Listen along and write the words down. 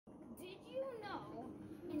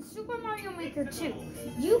in Super Mario Maker 2,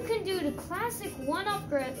 you can do the classic 1-up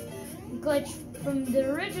glitch from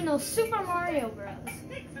the original Super Mario Bros.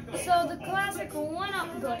 So the classic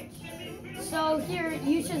 1-up glitch. So here,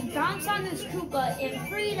 you just bounce on this Koopa in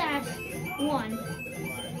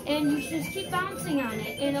 3-1, and you just keep bouncing on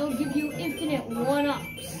it, and it'll give you infinite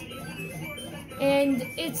 1-ups. And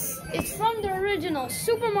it's from the original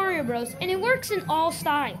Super Mario Bros. And it works in all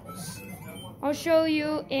styles. I'll show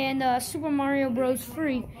you in Super Mario Bros.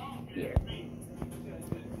 Free here.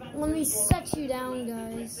 Let me set you down,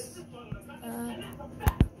 guys.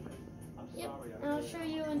 Yep, and I'll show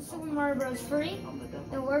you in Super Mario Bros. Free.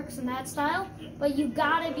 It works in that style, but you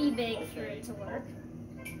gotta be big for it to work.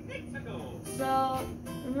 So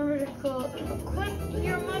remember to equip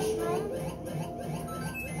your mushroom,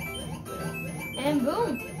 and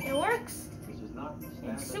boom, it works.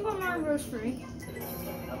 In Super Mario Bros. Free.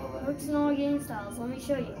 Works in all game styles. Let me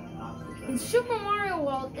show you. In Super Mario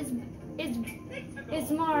World, it's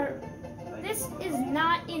more. This is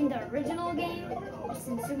not in the original game. It's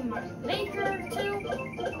in Super Mario Maker 2.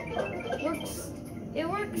 It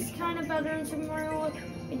works kind of better in Super Mario World.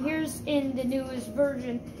 And here's in the newest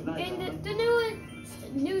version. In the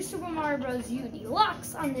new Super Mario Bros. U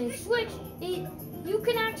Deluxe on the Switch, you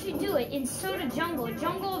can actually do it in Soda Jungle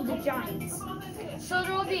of the Giants. So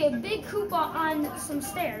there will be a big Koopa on some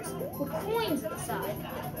stairs with coins inside.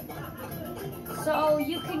 So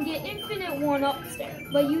you can get infinite 1-ups there,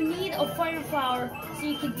 but you need a fire flower so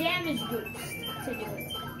you can damage boost to do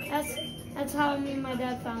it. That's how me and my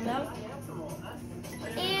dad found out.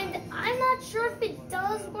 And I'm not sure if it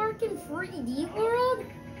does work in 3D World.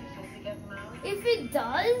 If it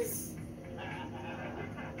does,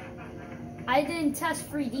 I didn't test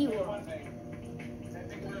 3D World.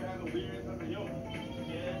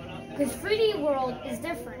 Because 3D World is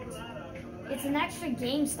different. It's an extra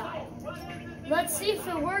game style. Let's see if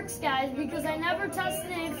it works, guys, because I never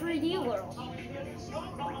tested it in 3D World.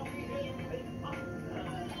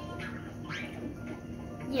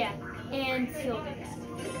 Yeah, and feel good.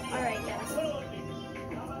 Alright, guys.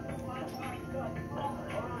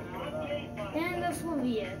 And this will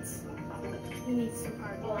be it. We need some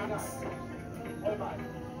hard blocks.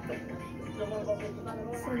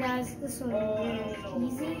 So guys, this one is really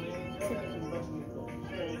easy to do.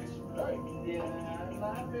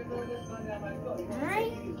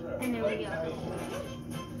 Alright, and there we go.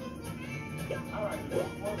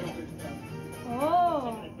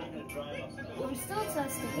 Oh, I'm still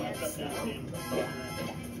testing it.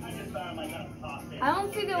 I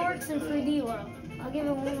don't think it works in 3D World. I'll give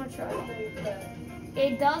it one more try.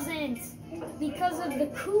 It doesn't, because of the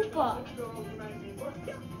Koopa.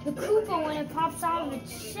 The Koopa, when it pops out of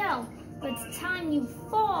its shell, by the time you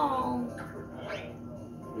fall,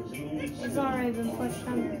 it's already been pushed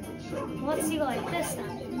under. Let's see like this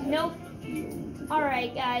time. Nope.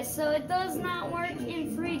 Alright guys, so it does not work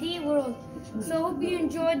in 3D World. So hope you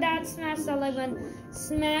enjoyed that. Smash that like button.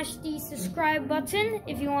 Smash the subscribe button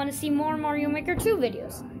if you want to see more Mario Maker 2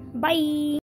 videos. Bye!